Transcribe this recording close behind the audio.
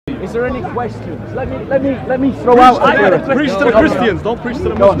Is there any questions? Let me throw out. Preach to the Christians, don't preach to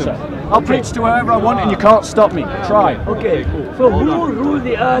the Muslims. I'll preach to whoever I want, and you can't stop me. Try. Okay. So who ruled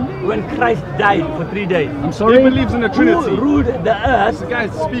the earth when Christ died for 3 days? I'm sorry. He believes in the Trinity. Who ruled the earth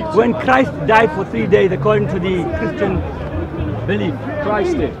when Christ died for 3 days, according to the Christian belief?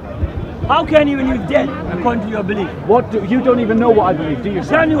 Christ did. How can you when you're dead, according to your belief? You don't even know what I believe, do you?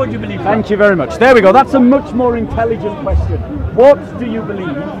 Tell me what you believe. Thank you very much. There we go. That's a much more intelligent question. What do you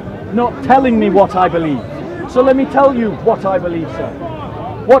believe? Not telling me what I believe. So let me tell you what I believe, sir.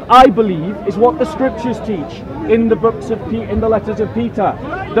 What I believe is what the scriptures teach in the in the letters of Peter,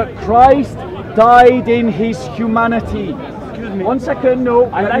 that Christ died in his humanity. Excuse me. 1 second, no.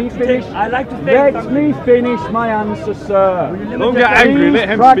 Let me finish my answer, sir. Don't get angry. Let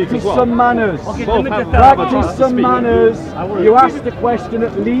him practice speak as well. some manners. Okay, Practice some manners. You ask the question,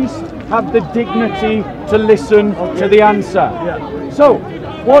 at least have the dignity to listen to the answer. So,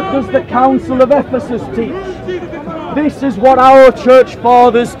 what does the Council of Ephesus teach? This is what our church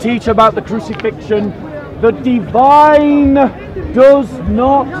fathers teach about the crucifixion. The divine does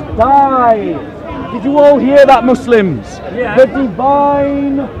not die. Did you all hear that, Muslims? Yeah. The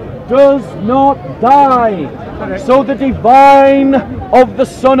divine does not die. So the divine of the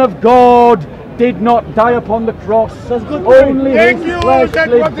Son of God did not die upon the cross. Only his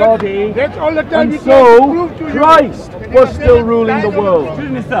fleshly body. And so Christ was still ruling the world.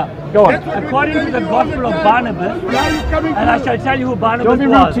 Excuse me, sir. Go on. According to the Gospel of Barnabas, and I shall tell you who Barnabas was. Don't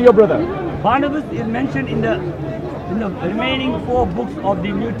be rude to your brother. Barnabas is mentioned in the remaining 4 books of the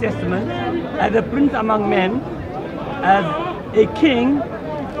New Testament as a prince among men, as a king,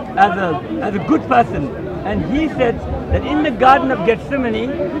 as a good person. And he said that in the Garden of Gethsemane,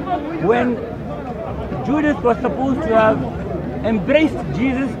 when Judas was supposed to have embraced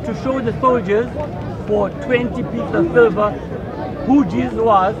Jesus to show the soldiers for 20 pieces of silver who Jesus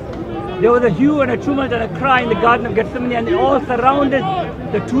was, there was a hue and a tumult and a cry in the Garden of Gethsemane, and they all surrounded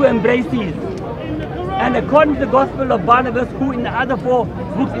the 2 embracees. And according to the Gospel of Barnabas, who in the other 4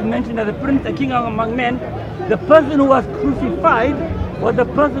 books is mentioned as a prince, a king among men, the person who was crucified was the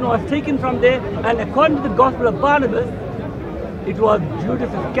person who was taken from there, and according to the Gospel of Barnabas, it was Judas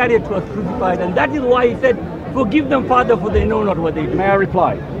Iscariot who was crucified, and that is why he said, "Forgive them, Father, for they know not what they do." May I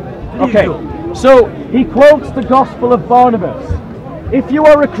reply? Please okay, do. So he quotes the Gospel of Barnabas. If you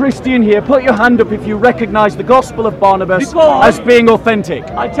are a Christian here, put your hand up if you recognize the Gospel of Barnabas as being authentic.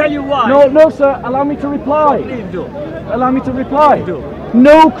 I'll tell you why. No, sir, allow me to reply. Please do. Allow me to reply. Please do.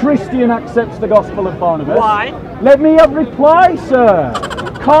 No Christian accepts the Gospel of Barnabas. Why? Let me have reply, sir.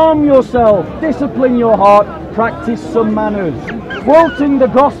 Calm yourself, discipline your heart, practice some manners. Quoting the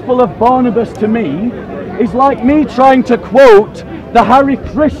Gospel of Barnabas to me is like me trying to quote the Hare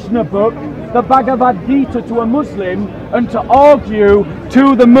Krishna book, the Bhagavad Gita, to a Muslim, and to argue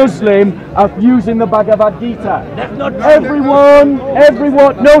to the Muslim of using the Bhagavad Gita. That's not true.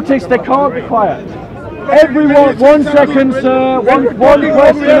 Everyone, notice they can't be quiet. Everyone, 1 second, sir, one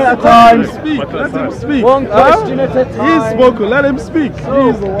question at a time. Let him speak. One question at a time. He's spoken, let him speak.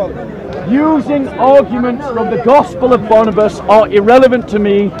 Using arguments from the Gospel of Barnabas are irrelevant to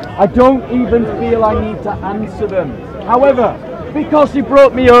me. I don't even feel I need to answer them. However, because he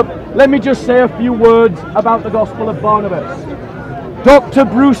brought me up, let me just say a few words about the Gospel of Barnabas. Dr.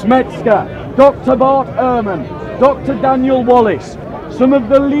 Bruce Metzger, Dr. Bart Ehrman, Dr. Daniel Wallace, some of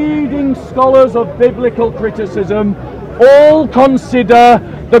the leading scholars of biblical criticism, all consider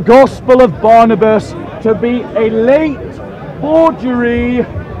the Gospel of Barnabas to be a late forgery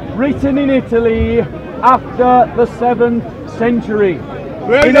written in Italy after the 7th century.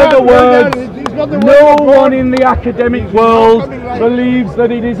 In other words, no one in the academic world believes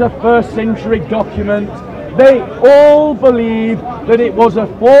that it is a 1st century document. They all believe that it was a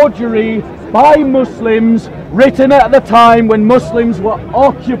forgery by Muslims, written at the time when Muslims were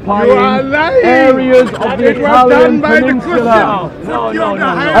occupying areas of the Italian peninsula. No.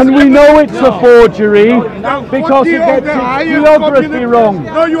 And we know it's a forgery because it gets its geography wrong.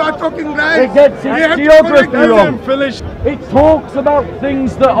 No, you are talking lies. It gets its geography wrong. It talks about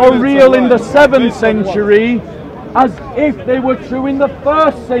things that are real in the 7th century as if they were true in the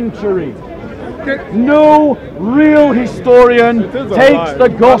 1st century. No real historian takes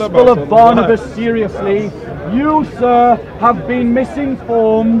the Gospel of Barnabas seriously. You, sir, have been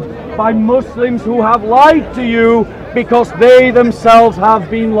misinformed by Muslims who have lied to you because they themselves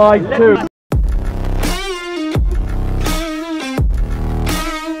have been lied to.